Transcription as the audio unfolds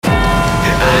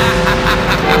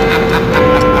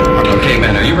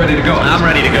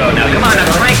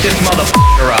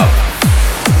motherfucker up.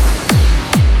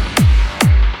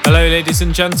 Hello ladies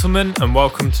and gentlemen, and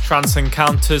welcome to Trance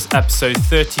Encounters episode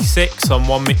 36 on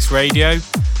One Mix Radio.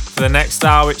 For the next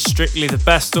hour it's strictly the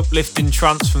best uplifting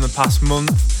trance from the past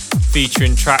month,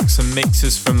 featuring tracks and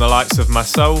mixes from the likes of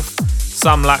myself,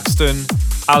 Sam Laxton,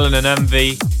 Alan and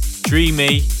Envy,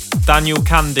 Dreamy, Daniel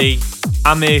Candy,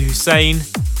 Amir Hussain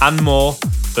and more.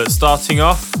 But starting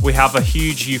off, we have a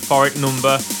huge euphoric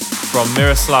number from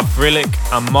Miroslav Vrilik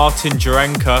and Martin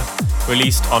Jurenka,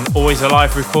 released on Always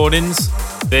Alive Recordings.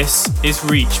 This is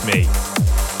Reach Me.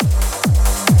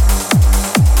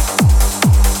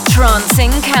 Trance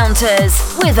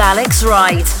Encounters with Alex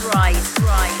Wright.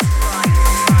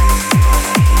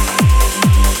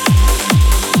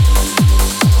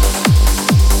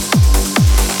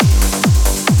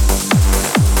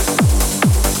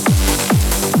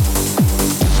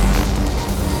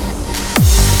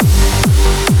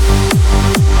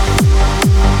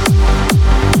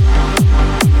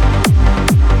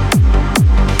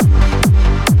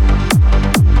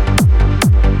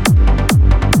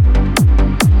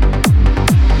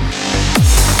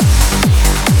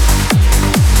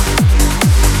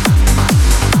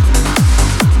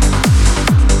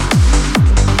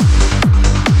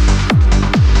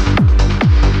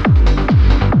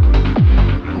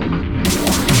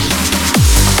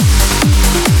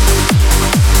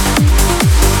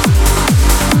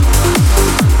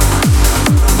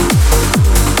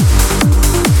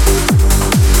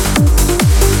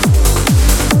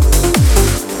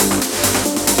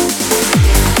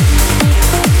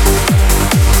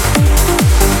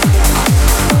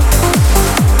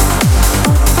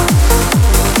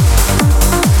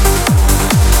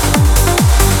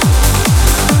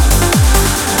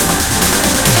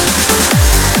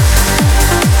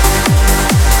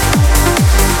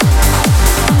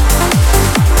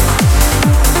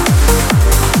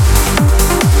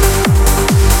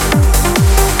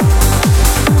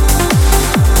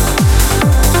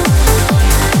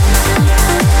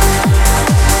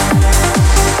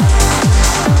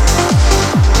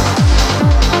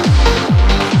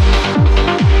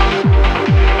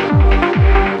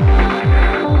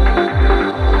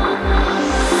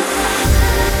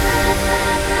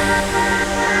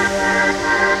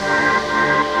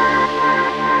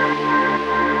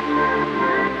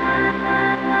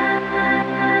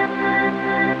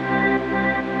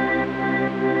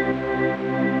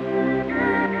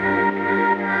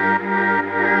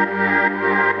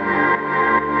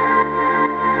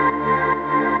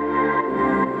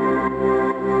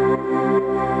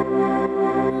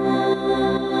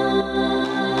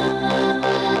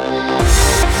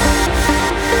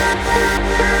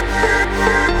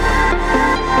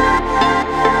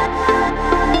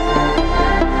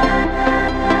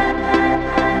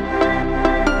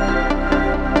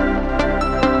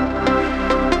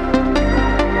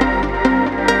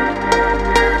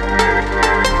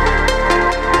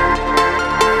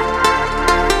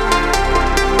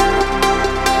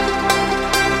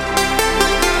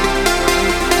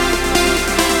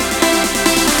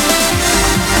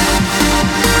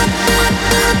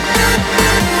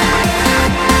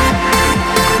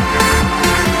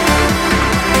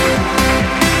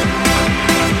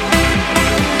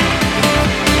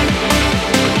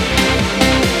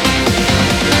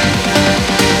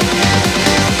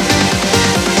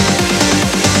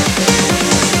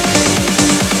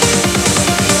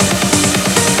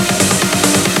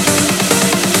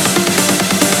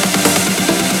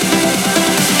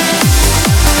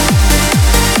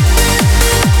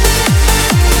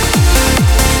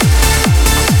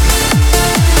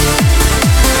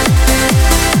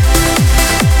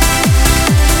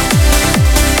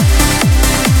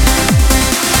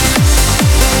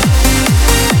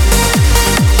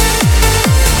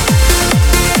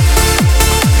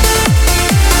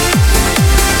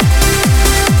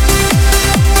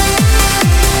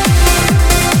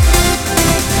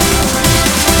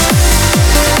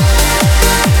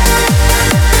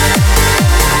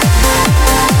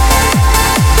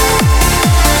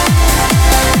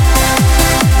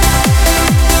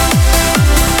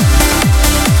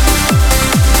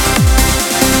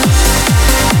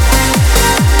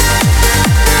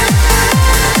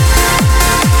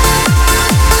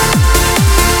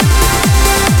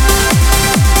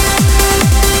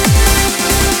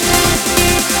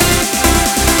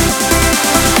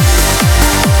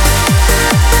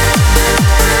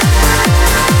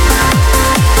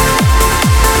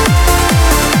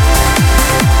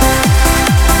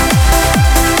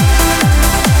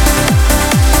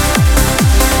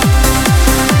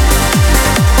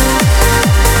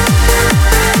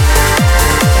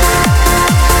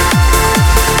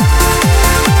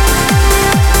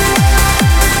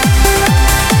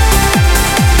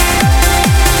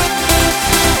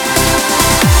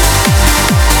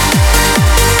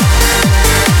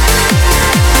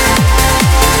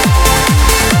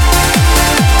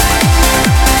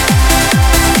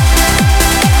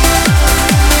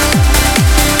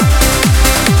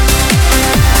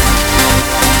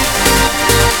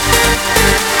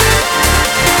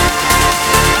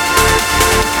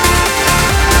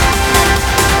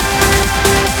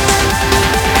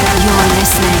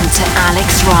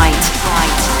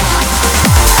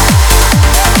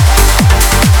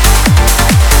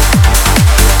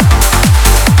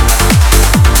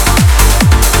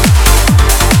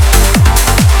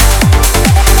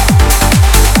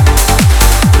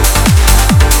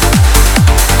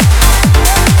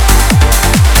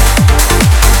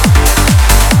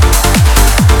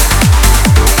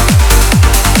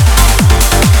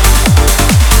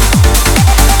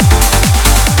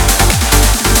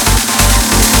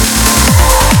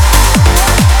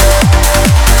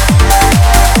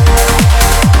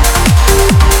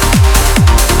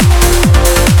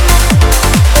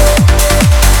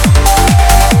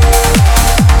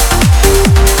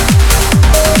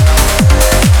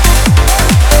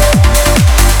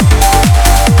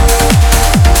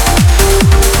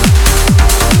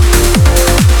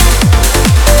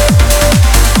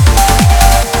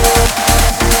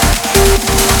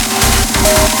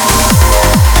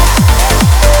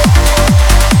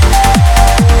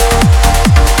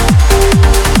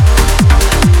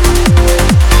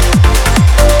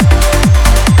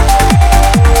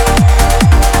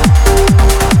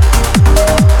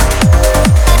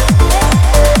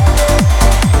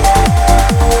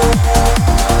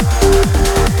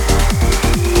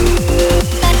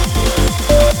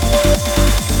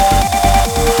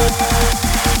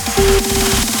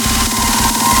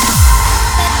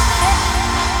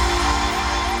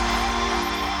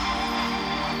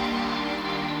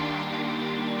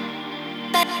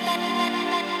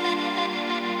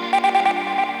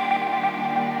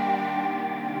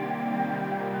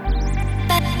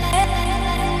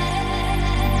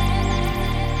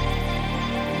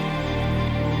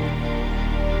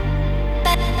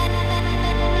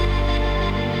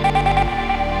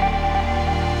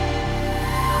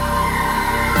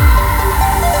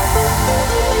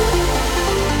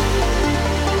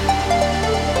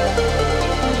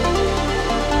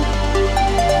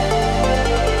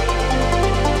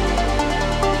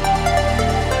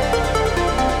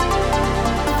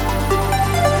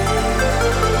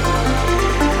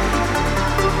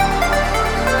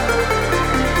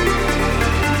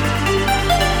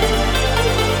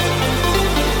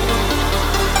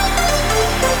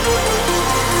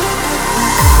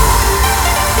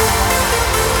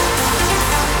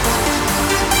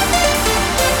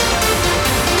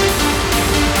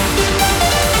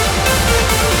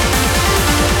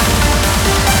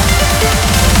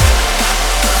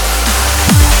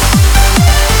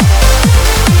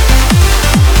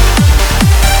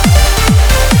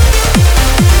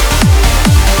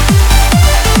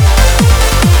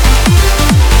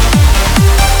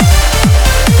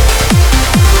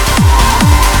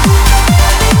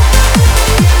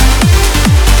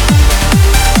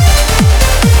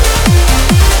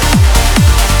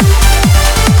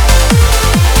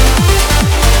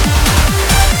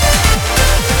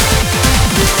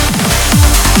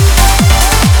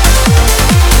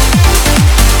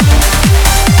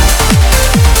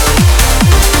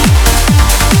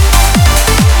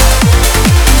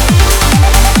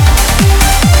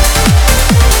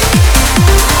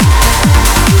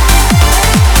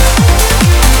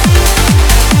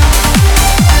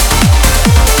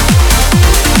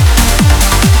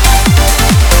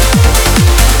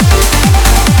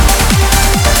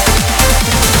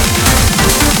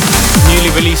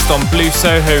 released on Blue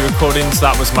Soho Recordings,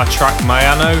 that was my track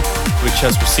Mayano, which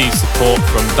has received support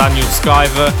from Daniel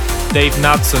Skyver, Dave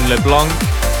Nads and LeBlanc,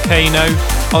 Kano,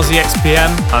 Aussie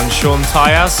XPM and Sean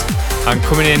Tyas. And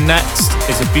coming in next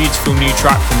is a beautiful new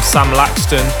track from Sam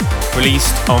Laxton,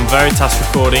 released on Veritas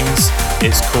Recordings.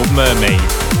 It's called Mermaid.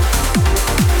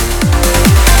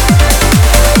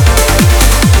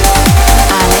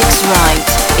 Alex Wright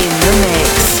in the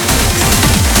mix.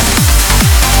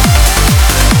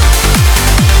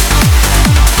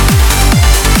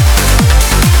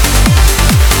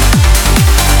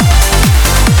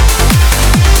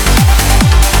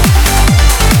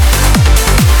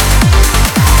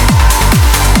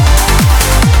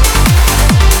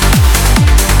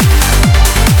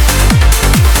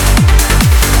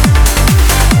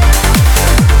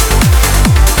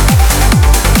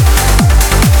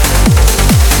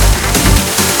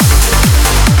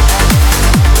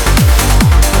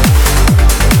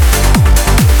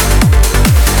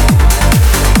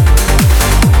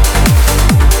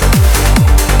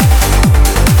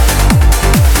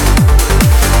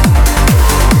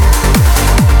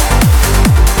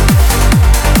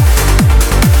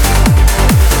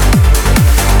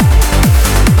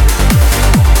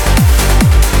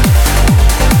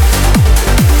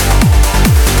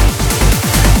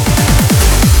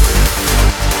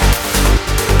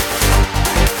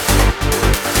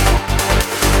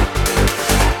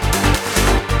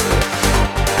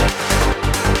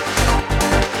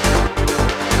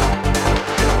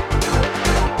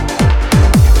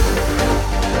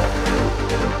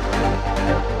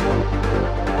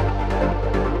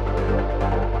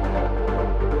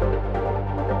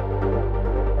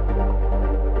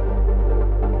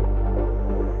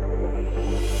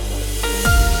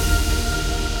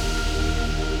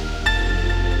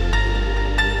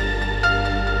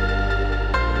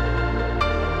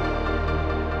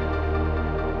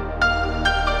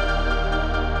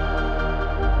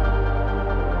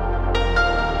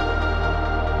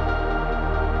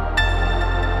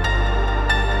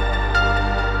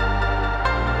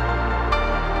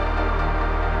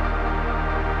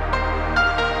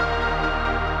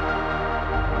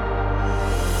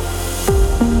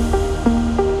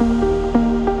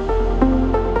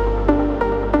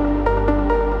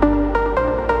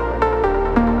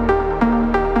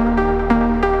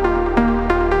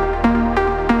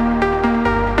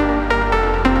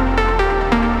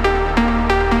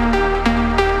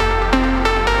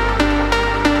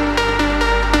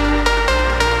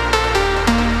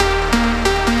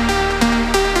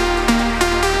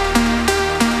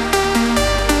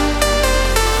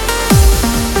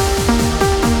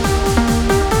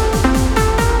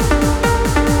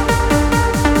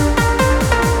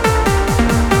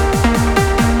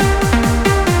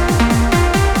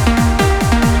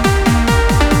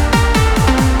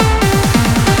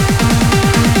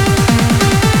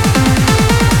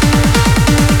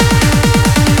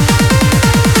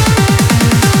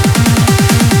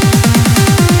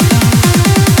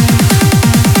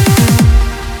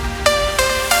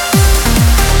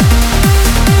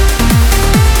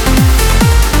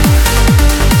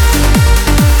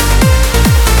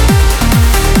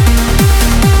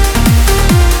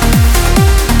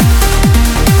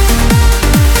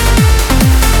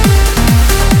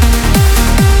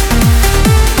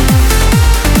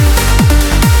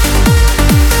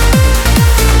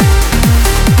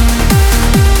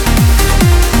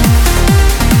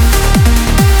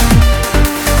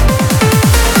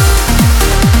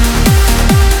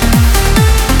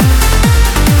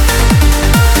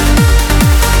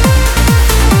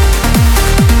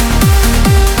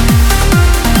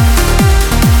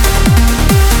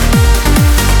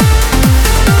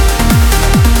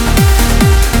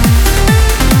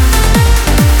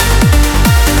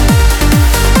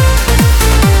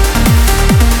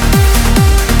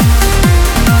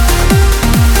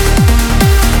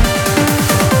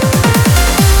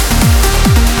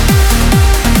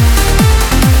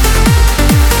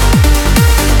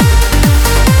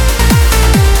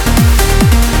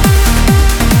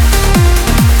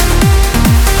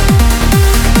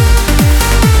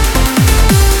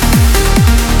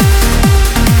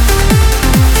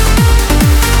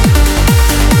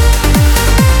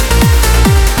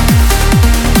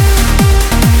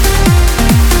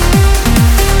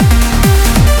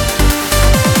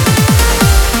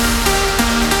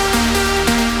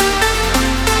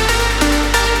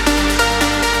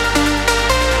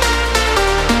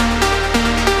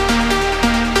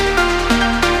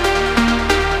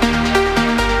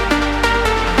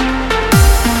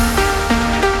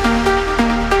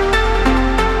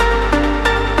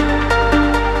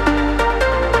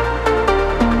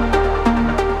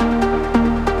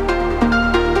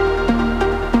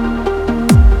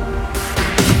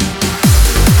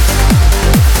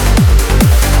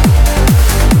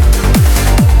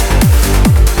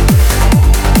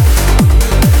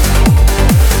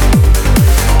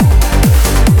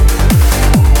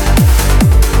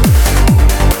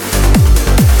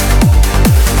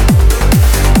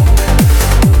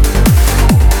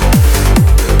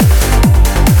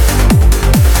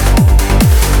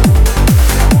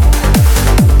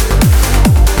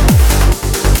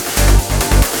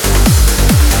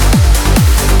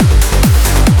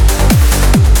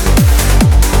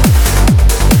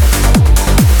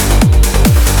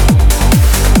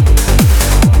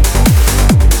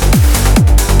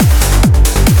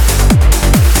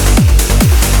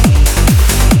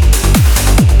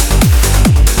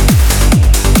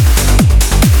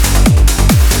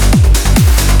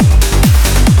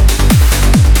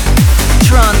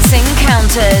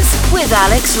 with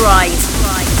Alex Wright.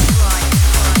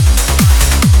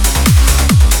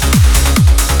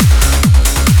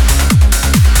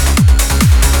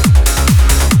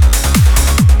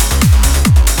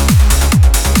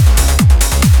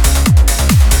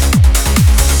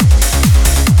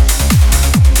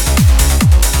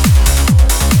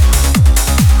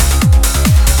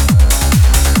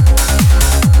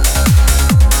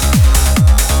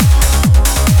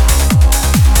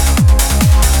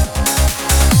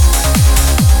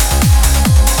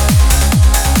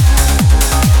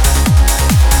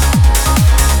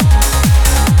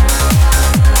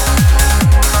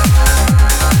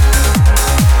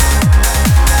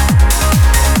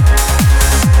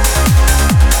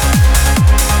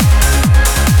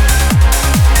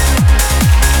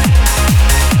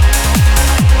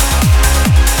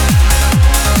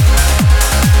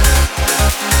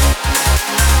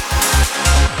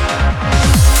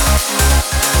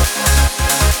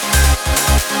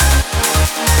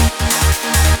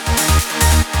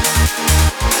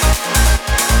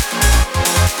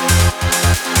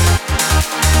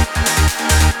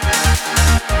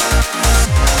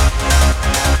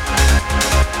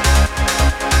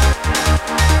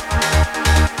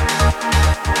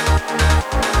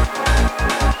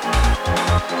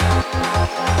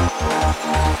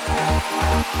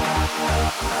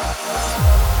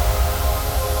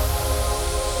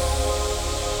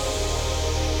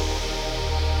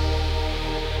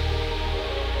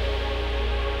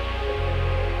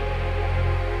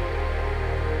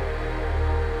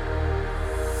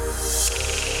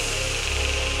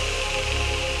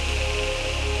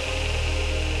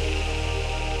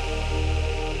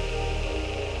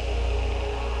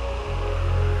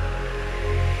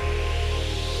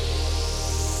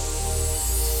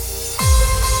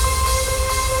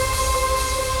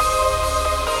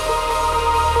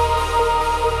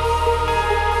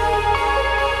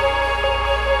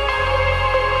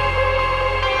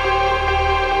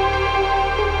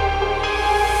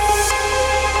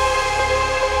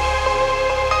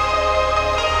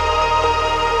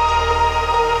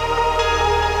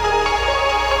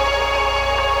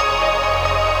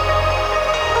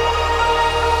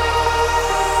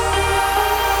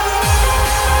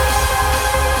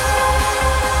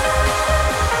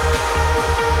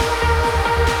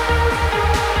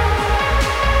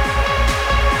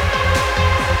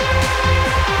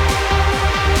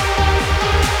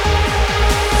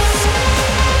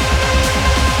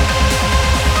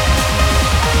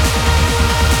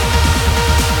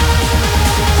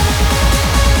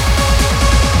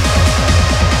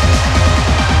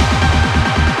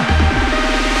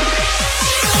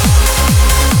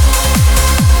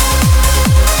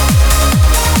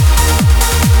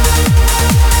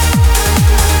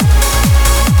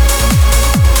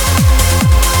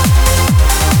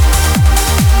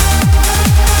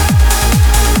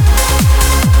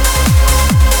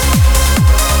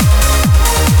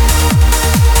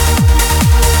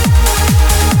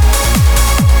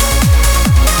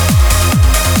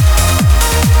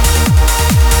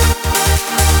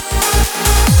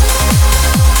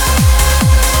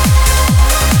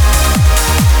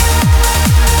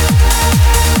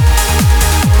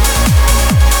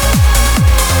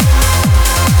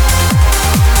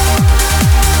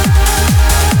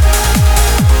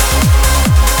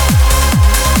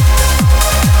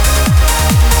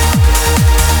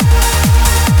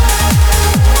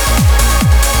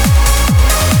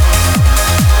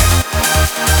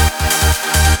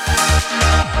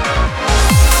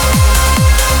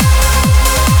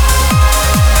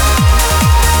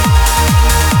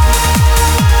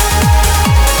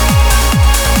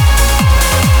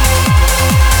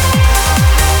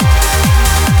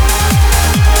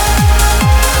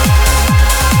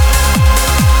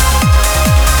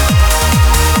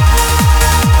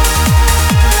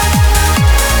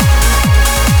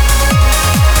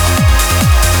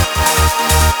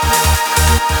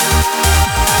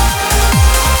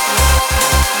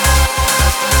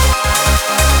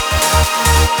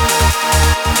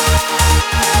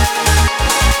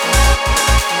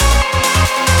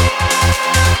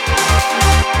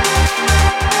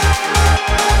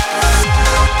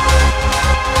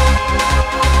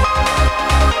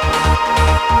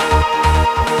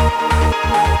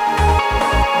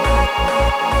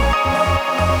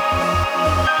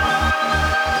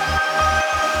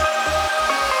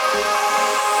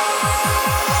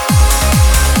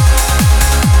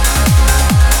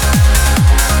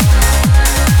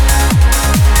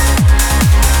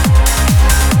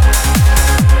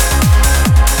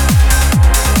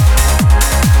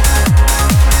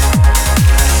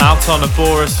 out on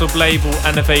Abora sub-label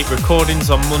Innovate Recordings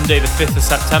on Monday the 5th of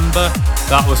September.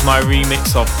 That was my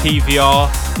remix of PVR,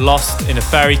 Lost in a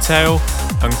Fairy Tale.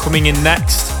 And coming in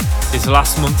next is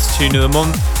last month's Tune of the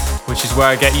Month, which is where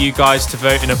I get you guys to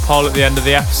vote in a poll at the end of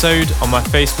the episode on my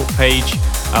Facebook page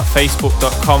at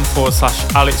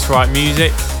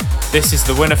facebook.com/AlexWrightMusic. This is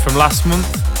the winner from last month.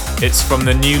 It's from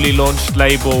the newly launched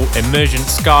label Emergent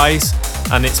Skies,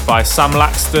 and it's by Sam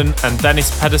Laxton and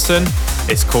Dennis Pedersen.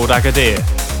 It's called Agadir.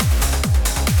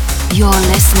 You're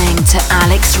listening to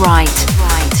Alex Wright.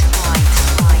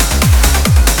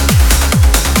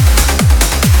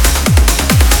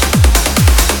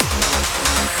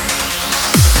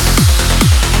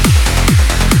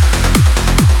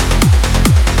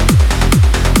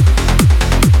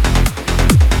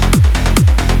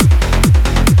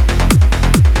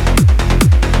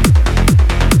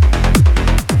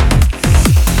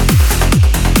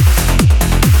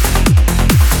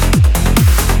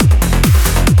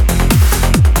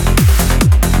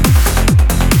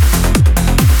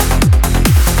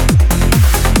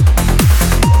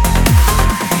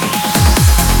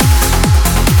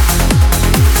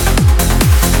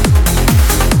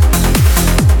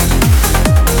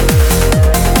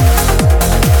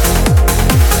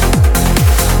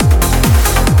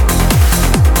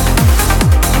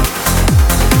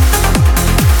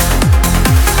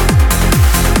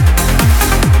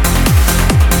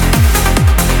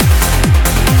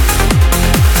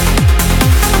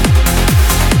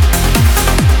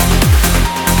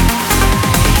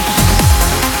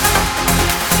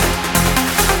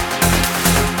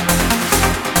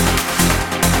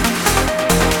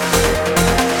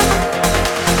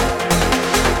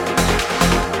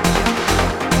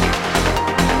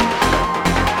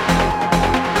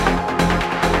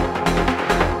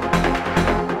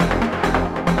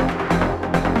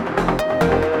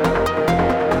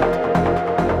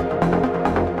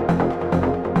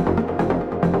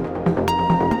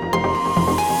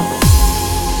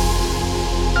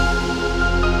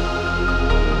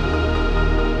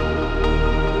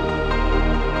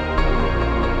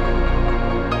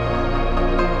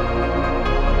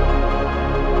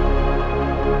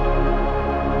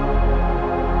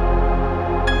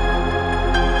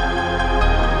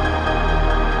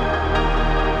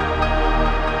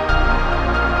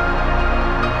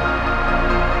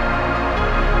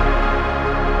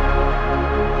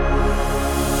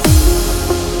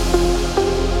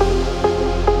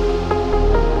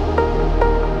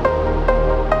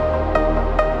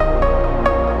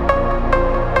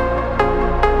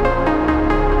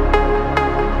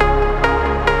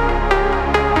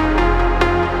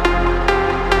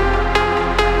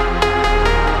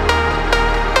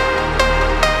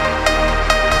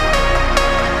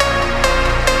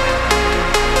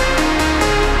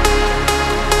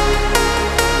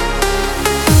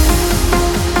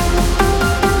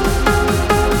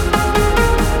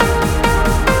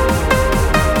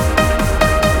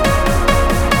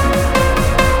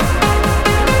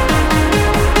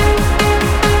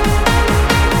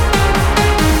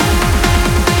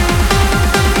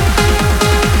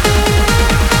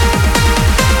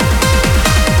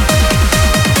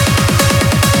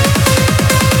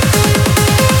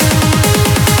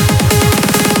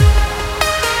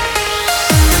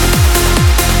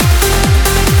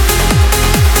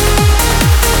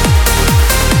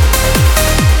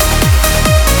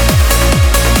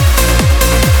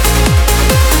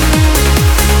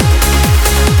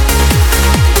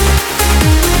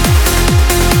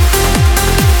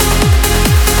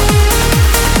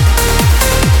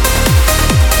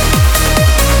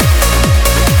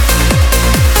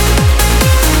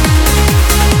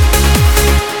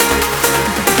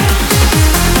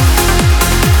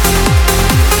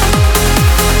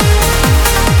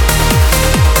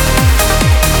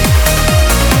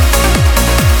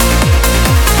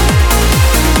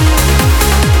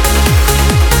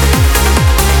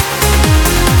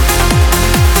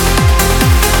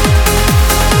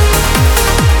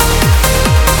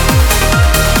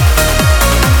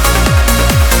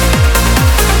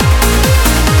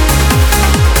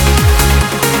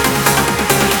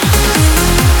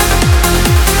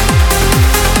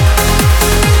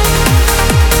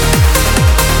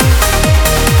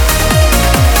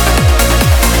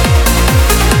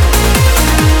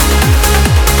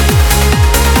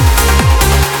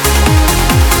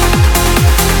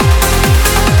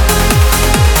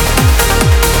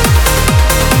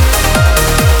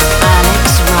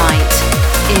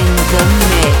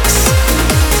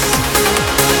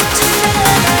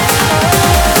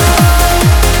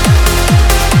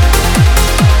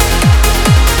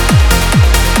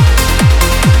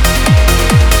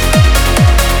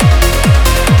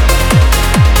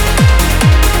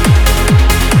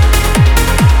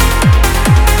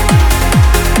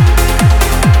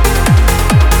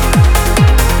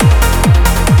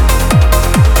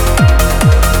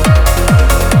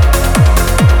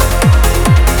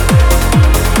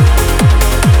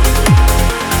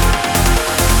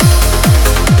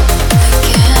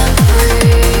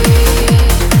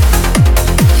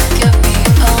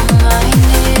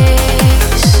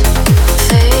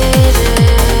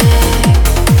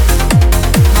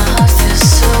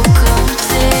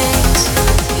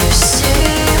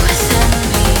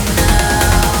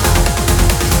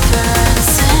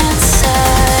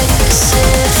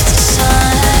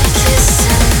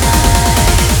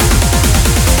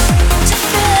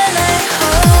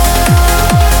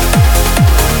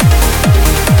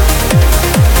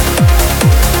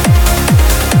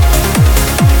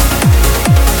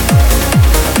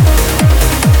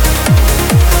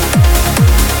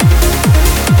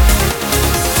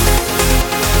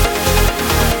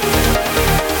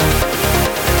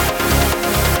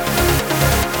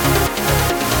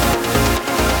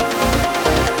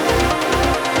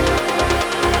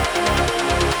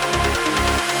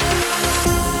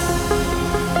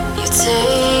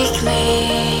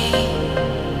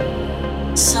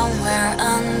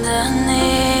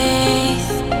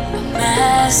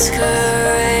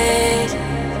 masquerade.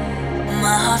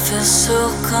 My heart feels so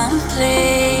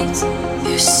complete.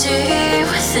 You see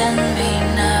within me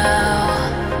now.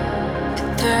 It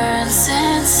burns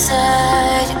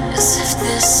inside as if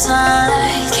the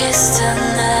sunlight kissed the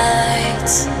night.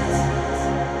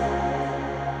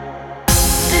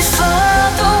 Before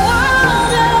the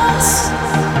world ends,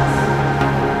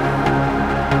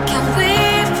 can we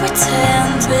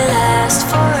pretend we last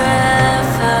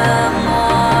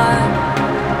forevermore?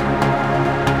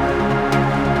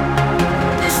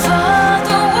 Before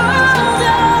the world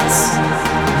ends,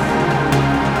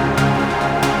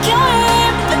 can we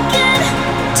begin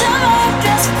to make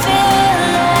us feel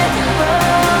like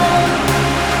home?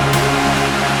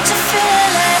 To feel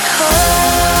like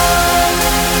home,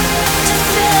 to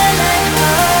feel like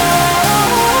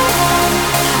home.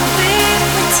 Can we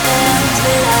pretend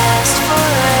we last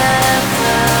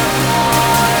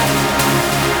forevermore?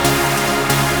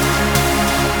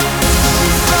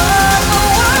 Before the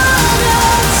world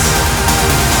ends,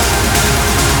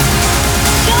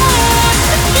 can we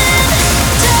begin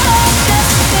to make us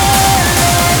feel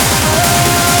like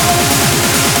home?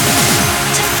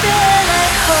 To feel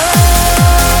like home. To feel like home. To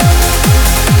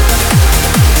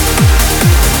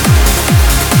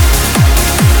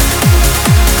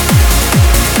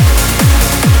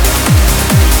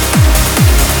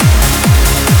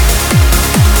feel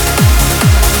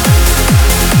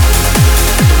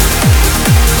like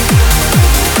home.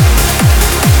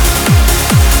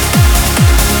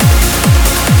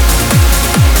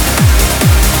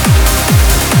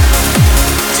 To feel like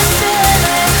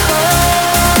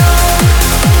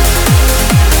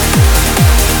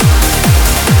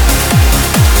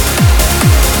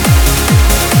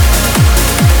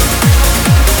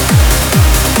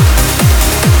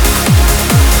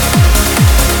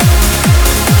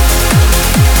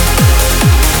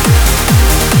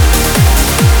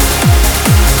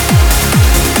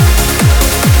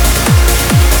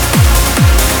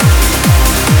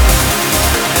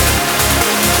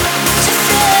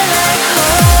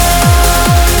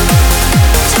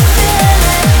Can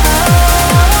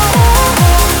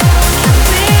we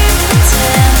pretend we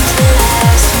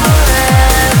last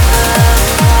forevermore?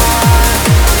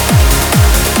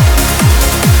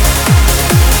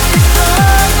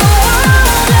 Before the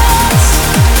world ends,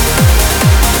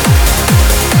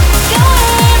 can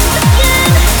we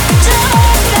begin to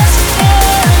make us feel like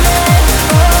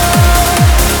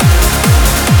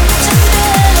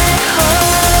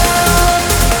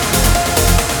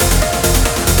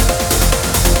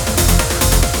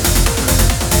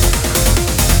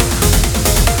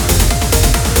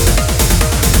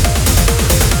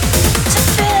To feel like home. To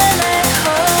feel like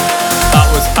home. That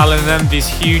was Alan and Envy's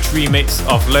huge remix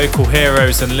of Local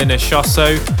Heroes and Lina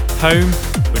Chosso, Home,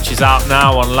 which is out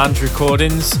now on Land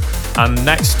Recordings. And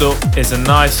next up is a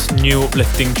nice new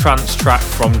uplifting trance track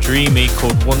from Dreamy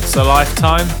called Once a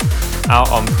Lifetime, out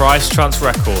on Price Trance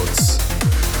Records.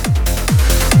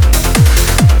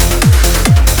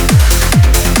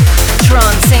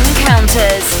 Trance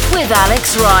Encounters with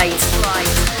Alex Wright.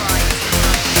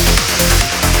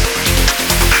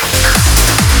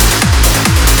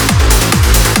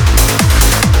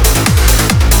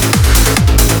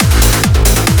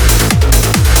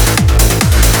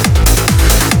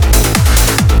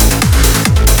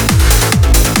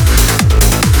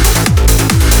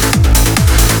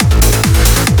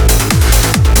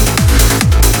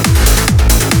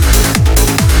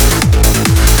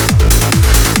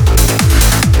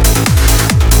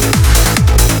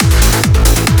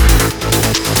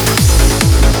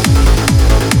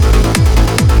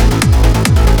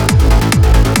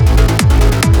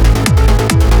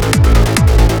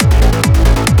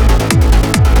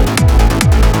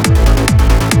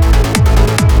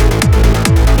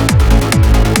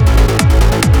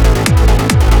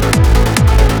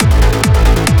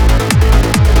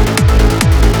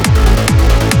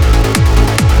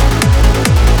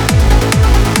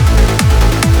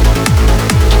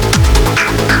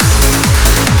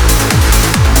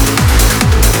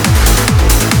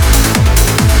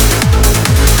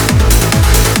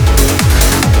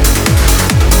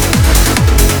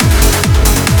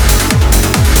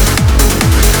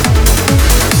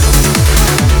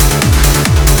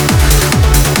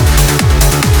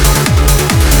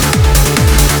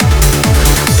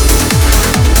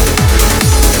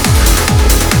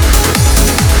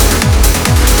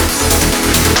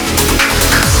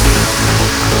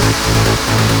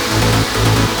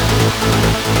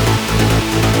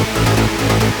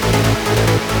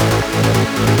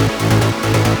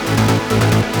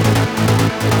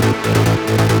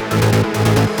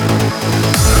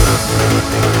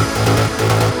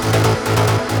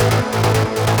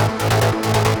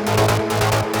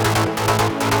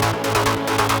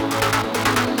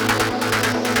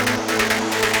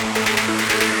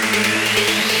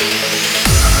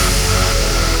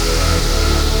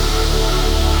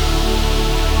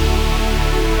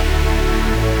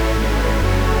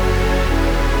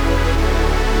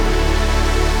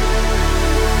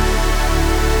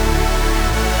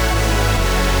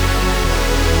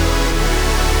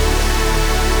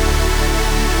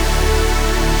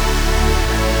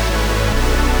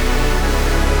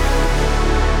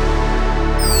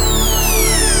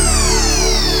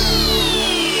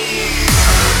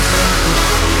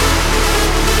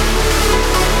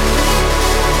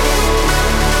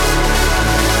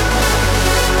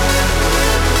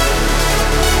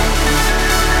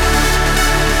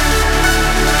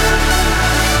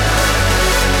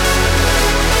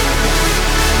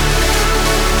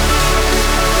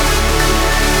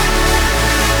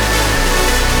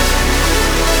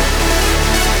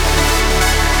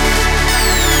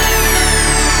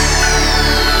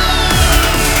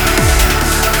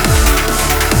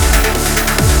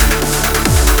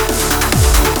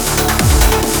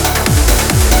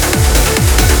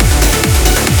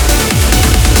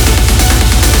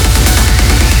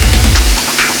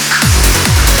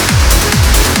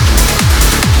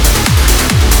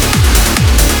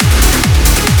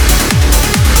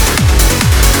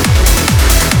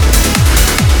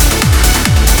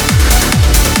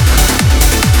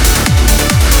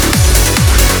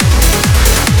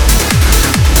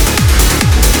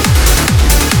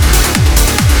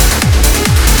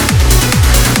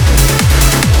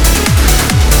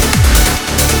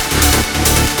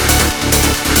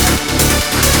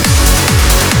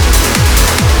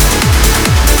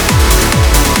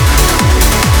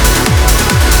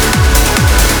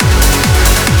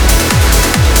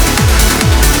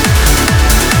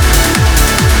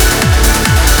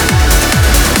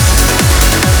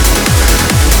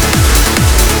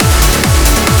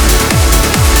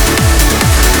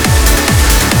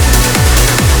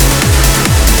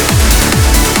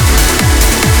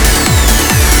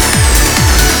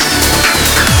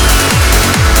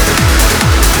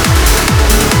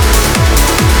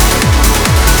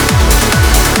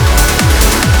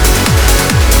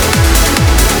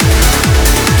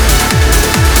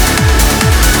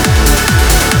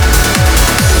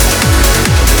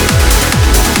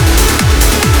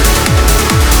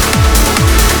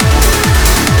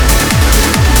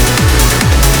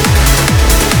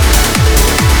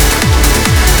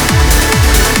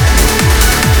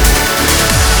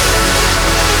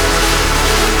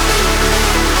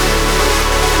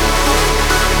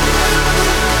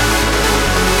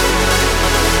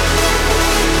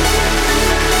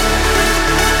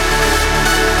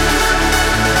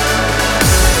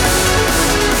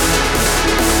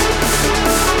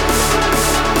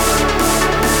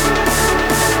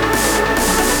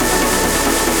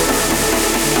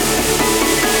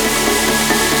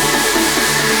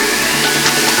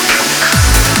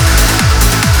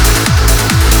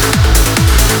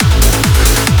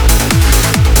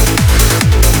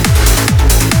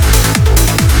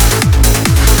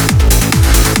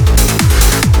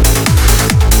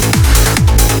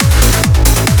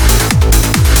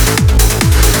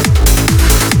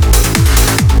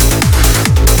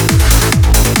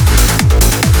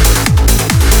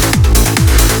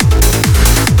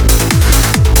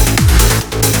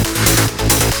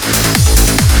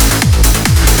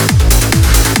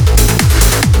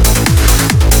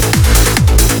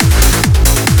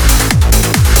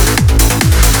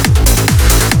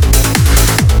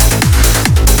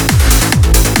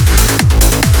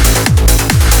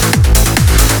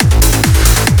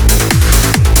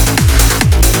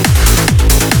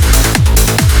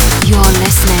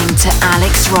 to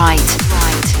Alex Wright.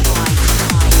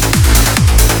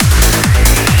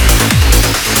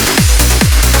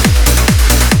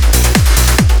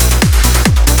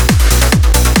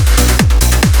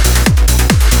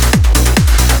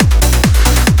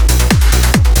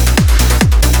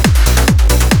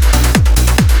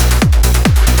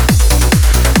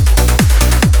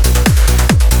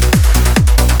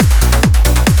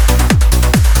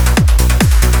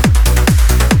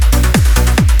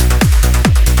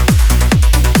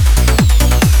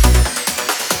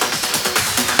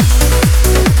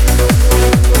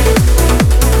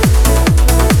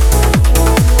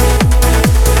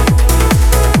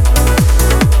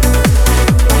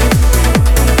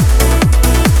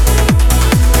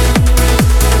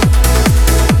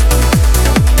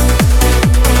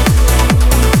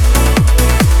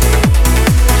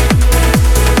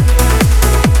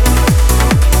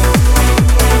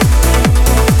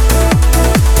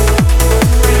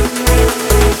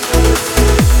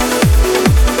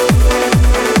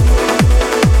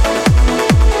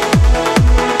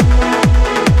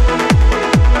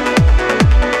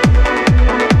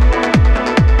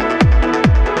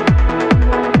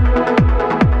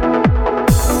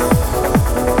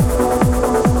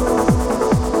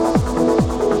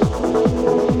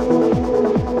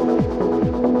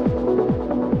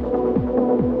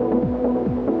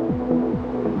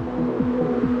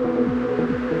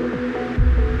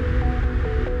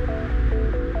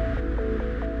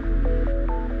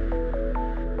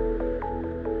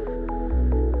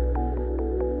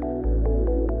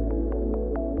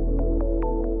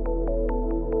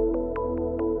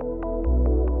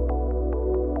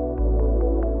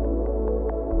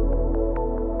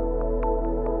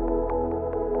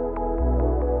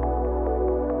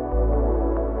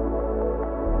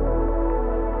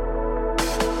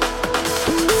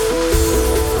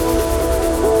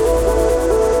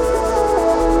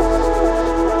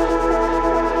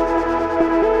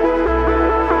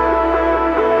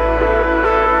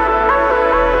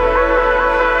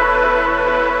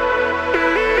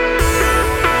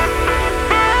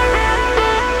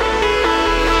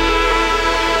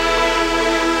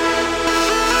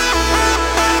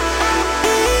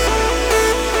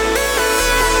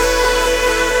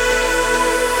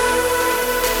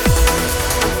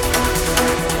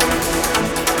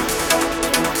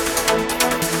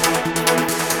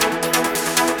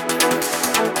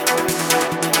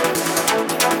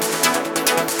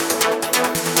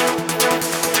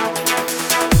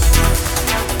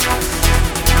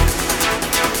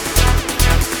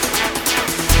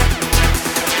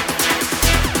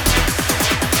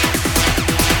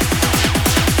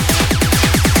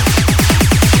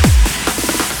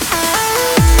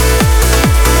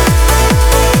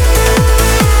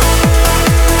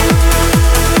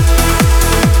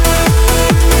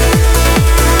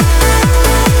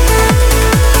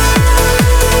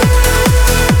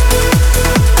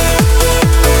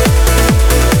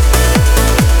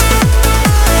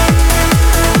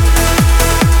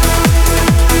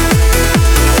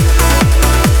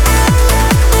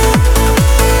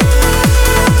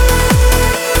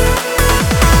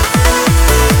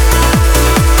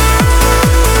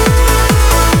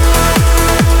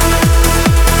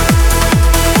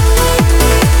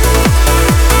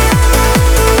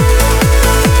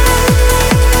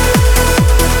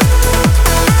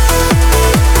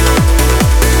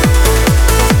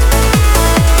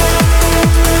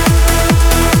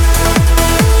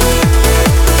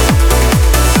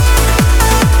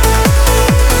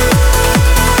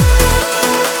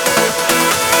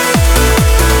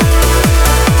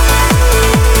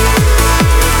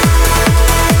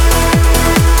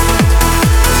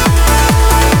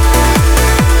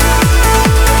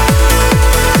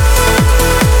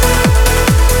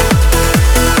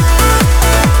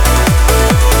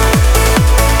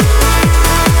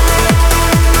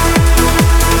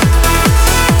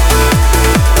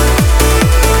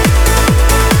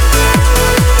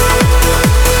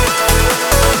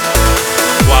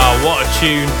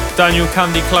 tune. Daniel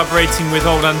Candy collaborating with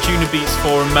old Anjuna Beats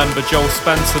Forum member Joel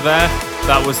Spencer there.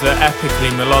 That was the epically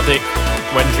melodic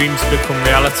When Dreams Become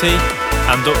Reality.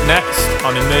 And up next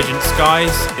on Emergent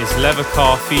Skies is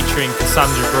Levercar featuring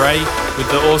Cassandra Gray with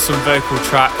the awesome vocal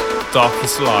track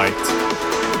Darkest Light.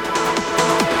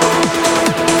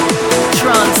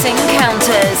 Trance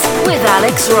Encounters with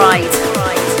Alex Wright.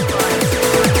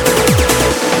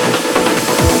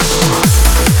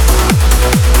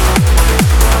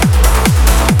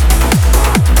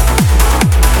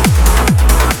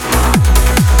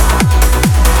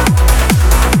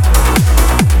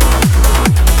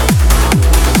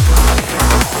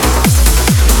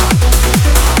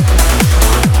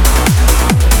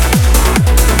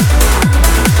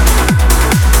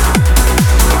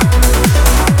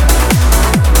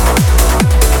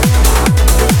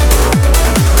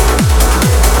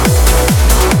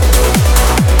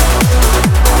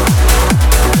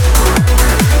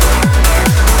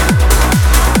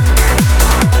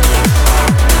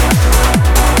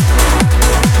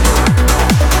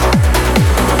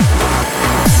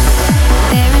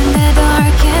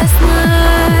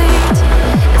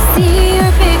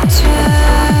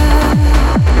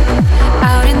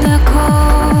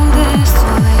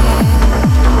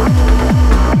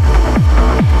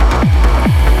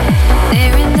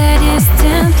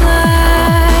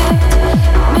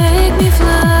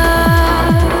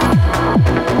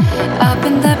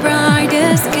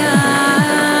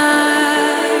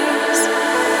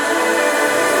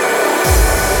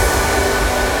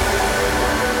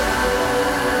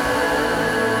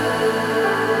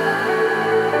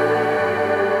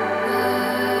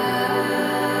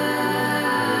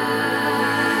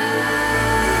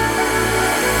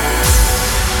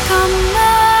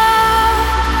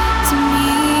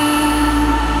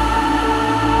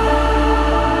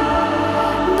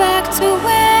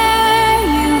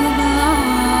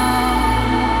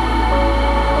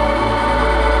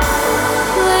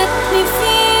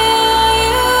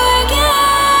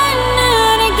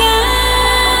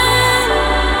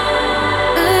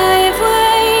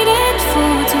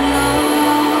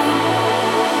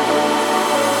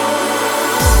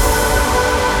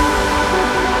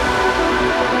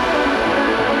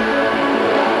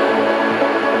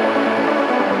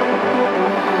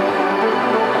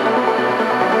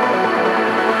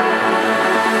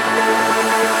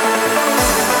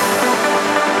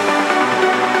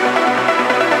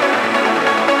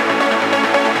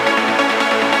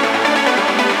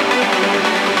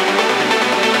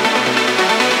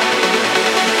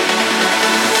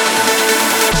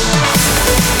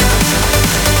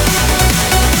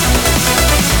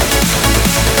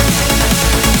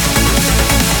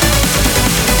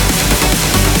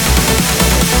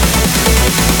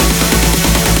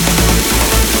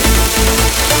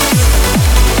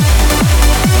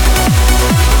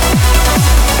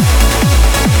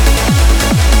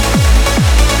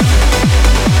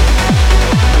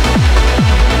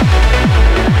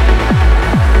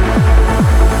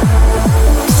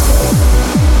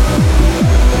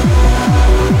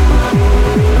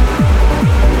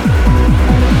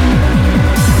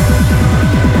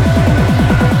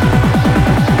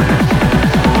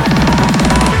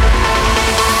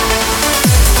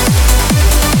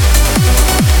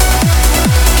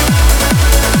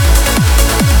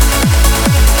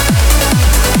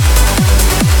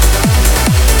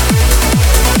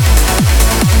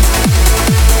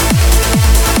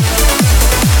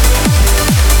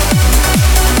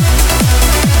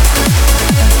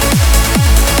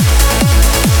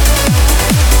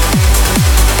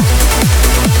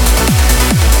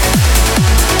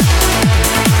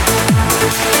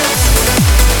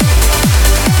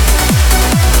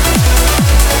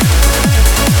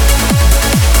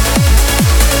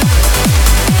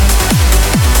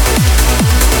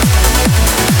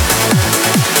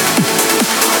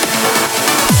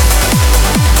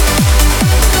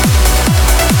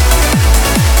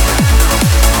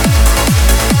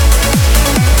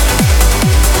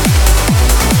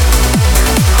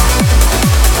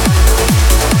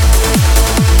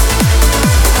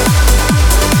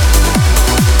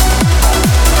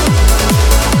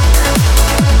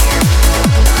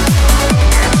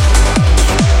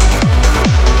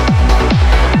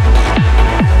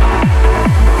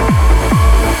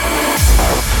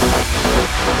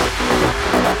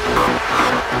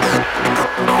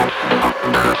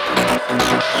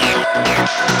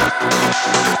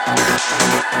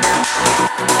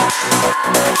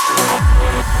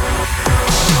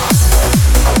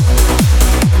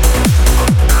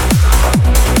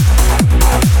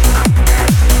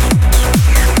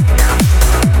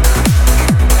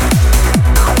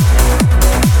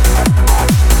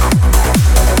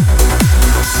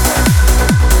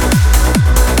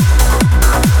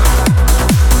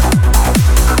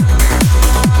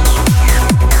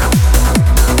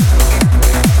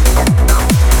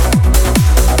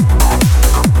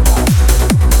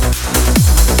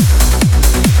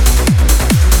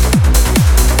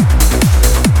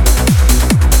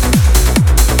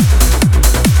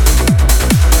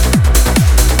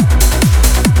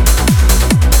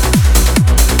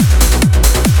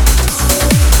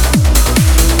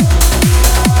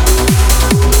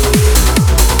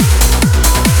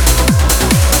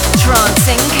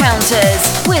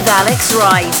 Alex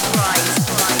Wright.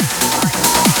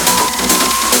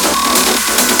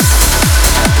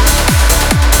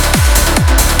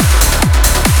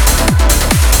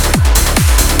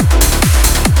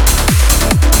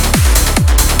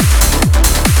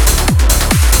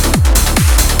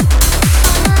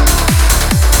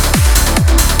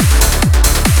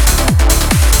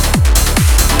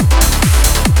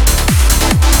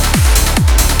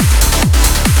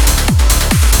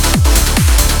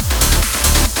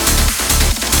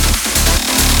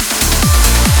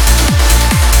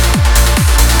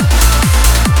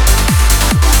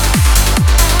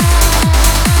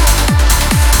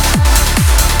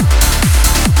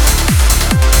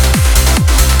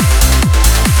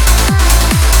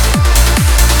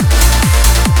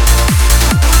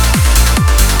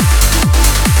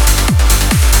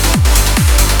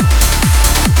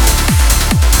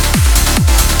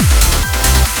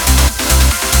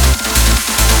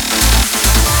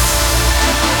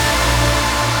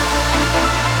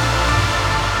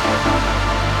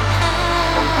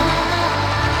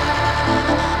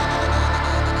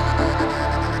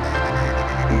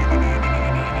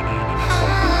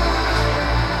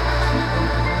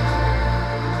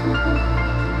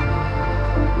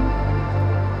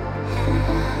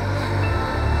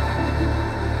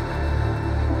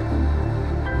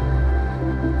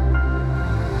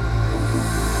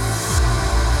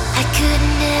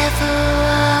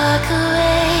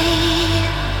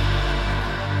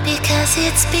 Because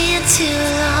it's been too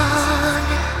long,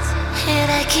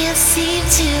 and I can't seem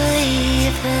to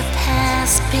leave the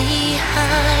past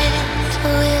behind.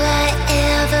 Will I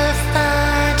ever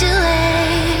find a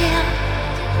way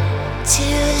to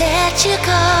let you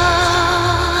go?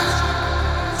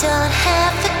 Don't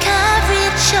have the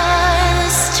courage or the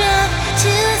strength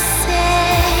to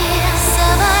say, so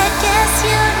I guess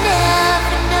you'll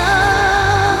never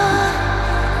know.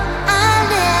 I'll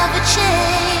never change.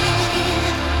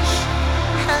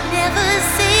 I'll never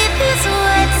say these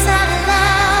words out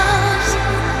loud.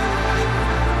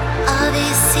 All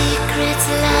these secrets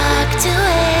locked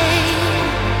away,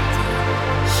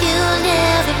 you'll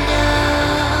never know.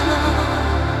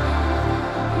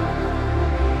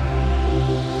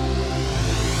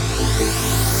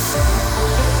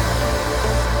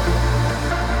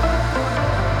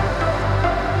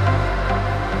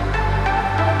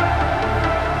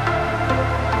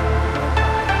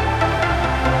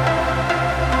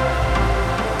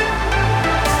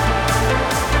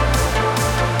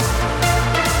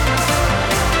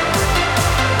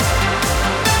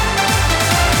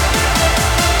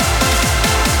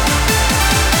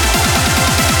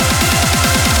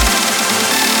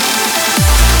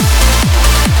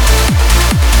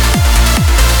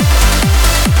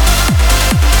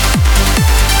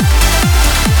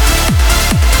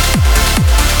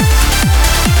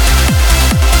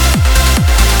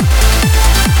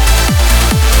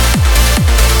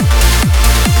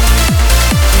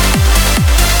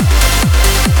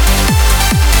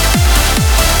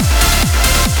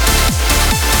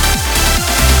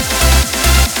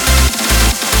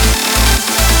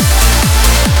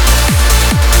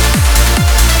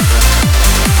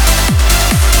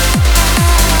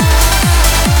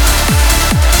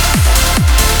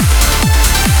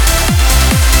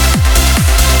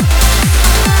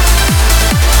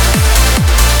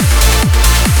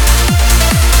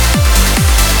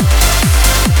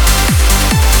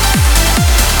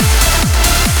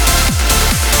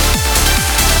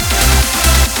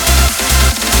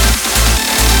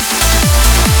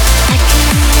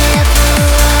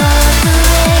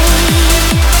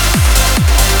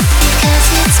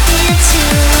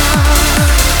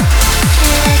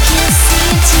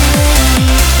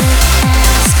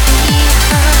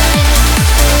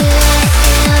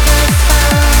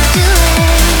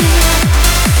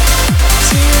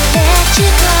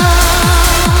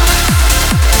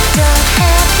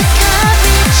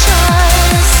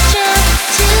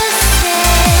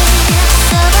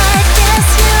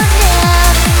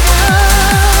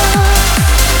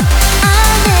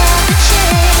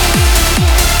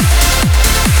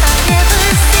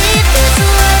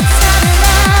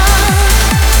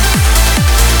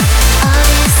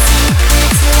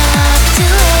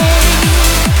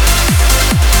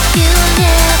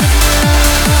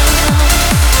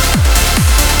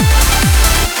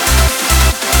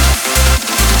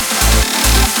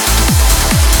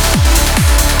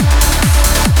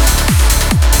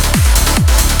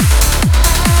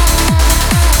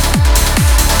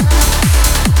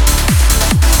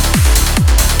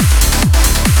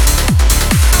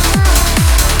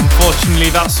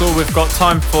 That's all we've got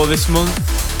time for this month.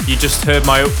 You just heard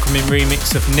my upcoming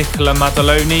remix of Nicola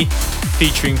Maddaloni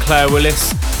featuring Claire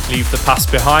Willis, Leave the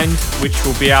Past Behind, which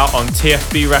will be out on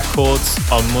TFB Records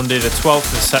on Monday the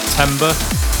 12th of September,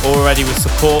 already with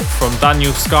support from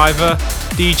Daniel Skyver,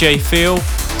 DJ Feel,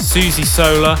 Susie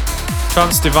Solar,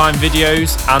 Trance Divine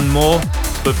Videos and more.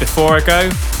 But before I go,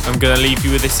 I'm going to leave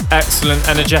you with this excellent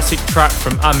energetic track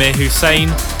from Amir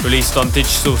Hussein, released on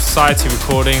Digital Society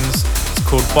Recordings. It's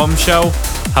called Bombshell.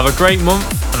 Have a great month,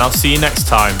 and I'll see you next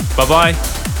time. Bye-bye.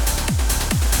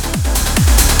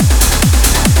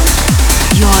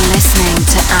 You're listening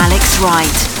to Alex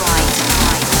Wright.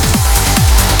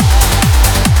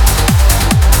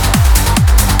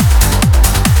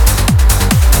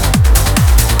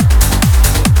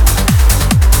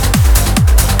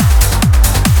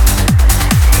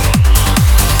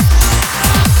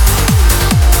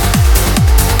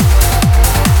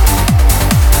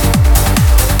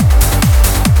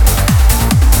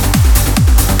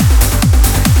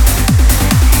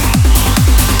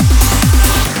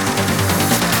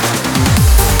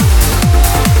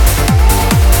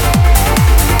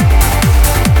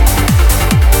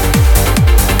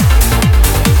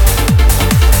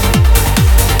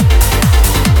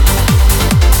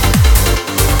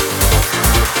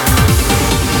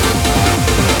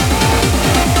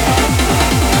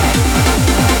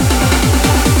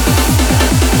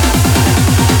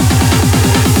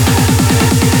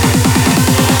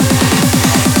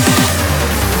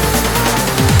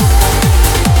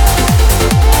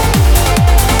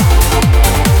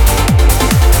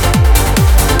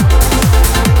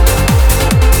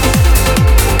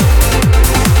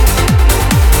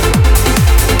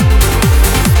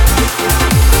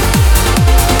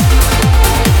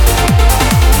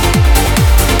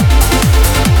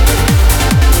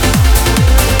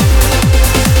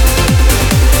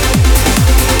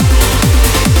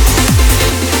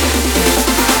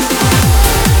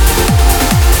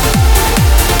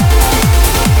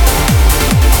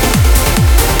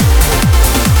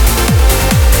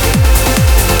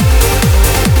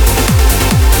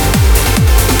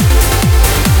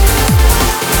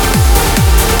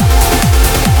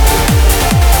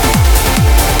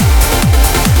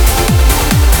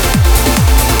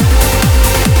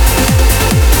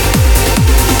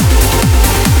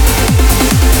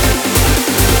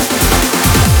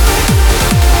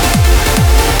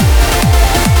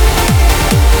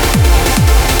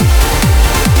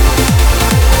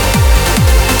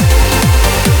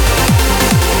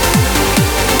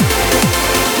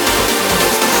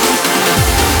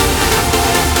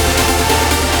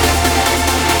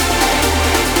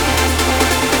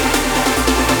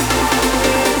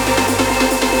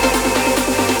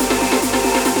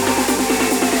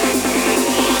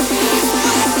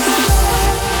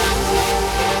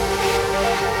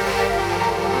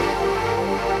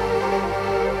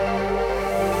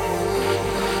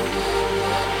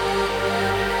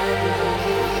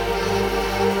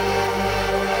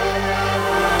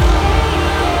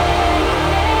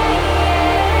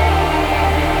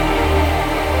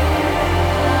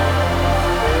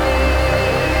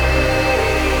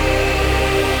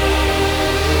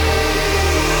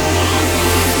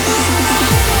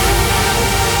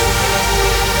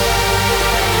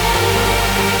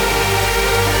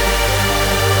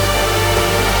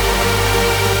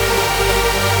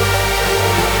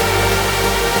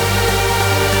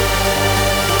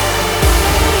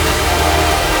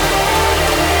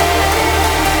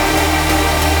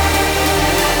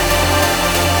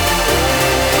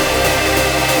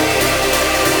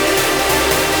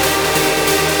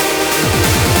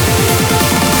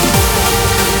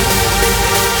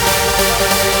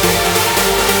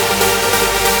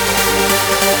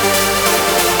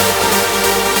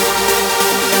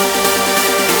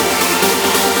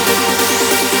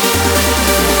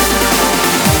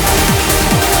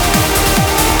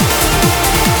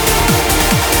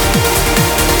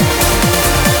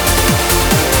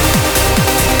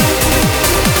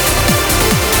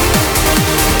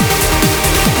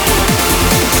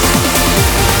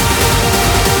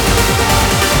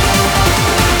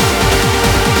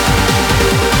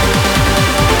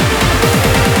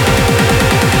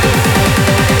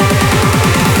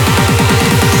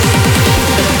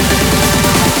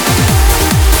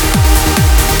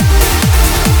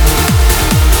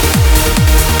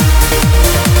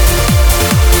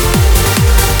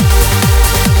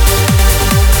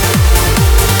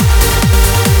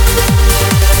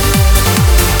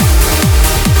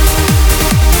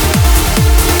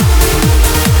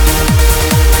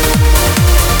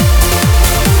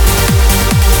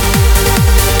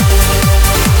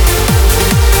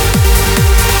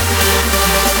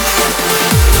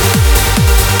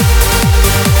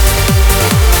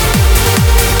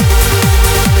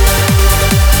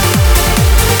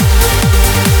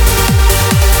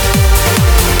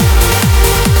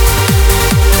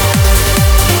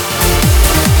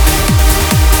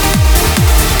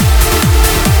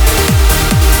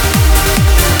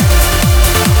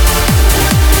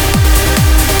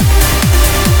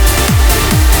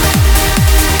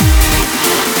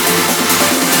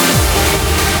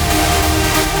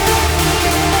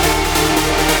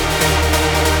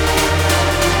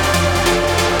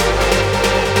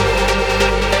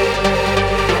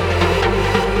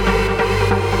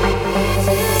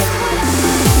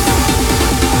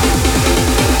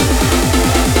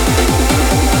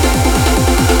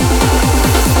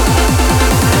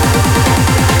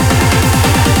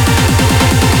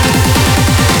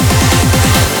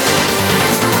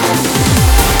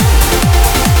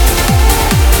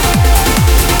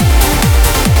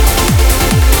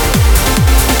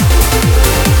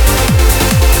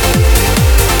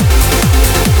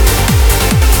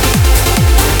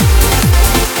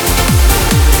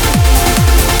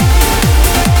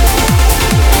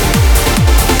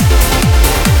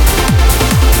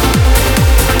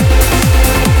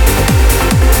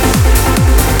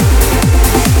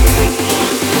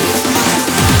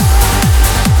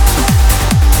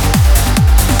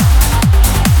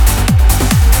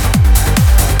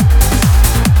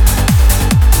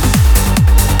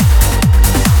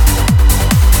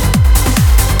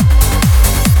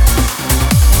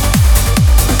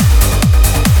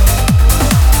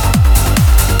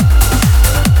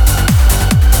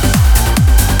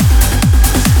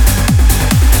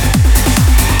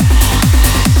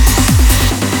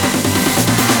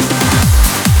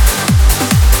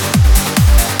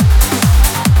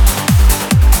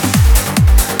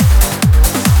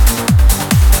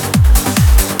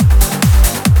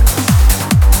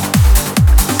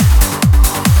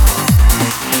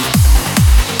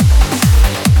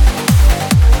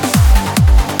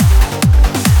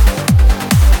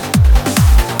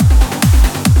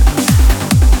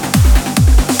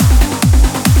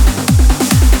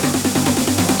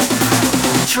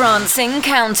 Trance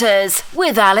Encounters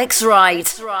with Alex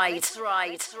Wright.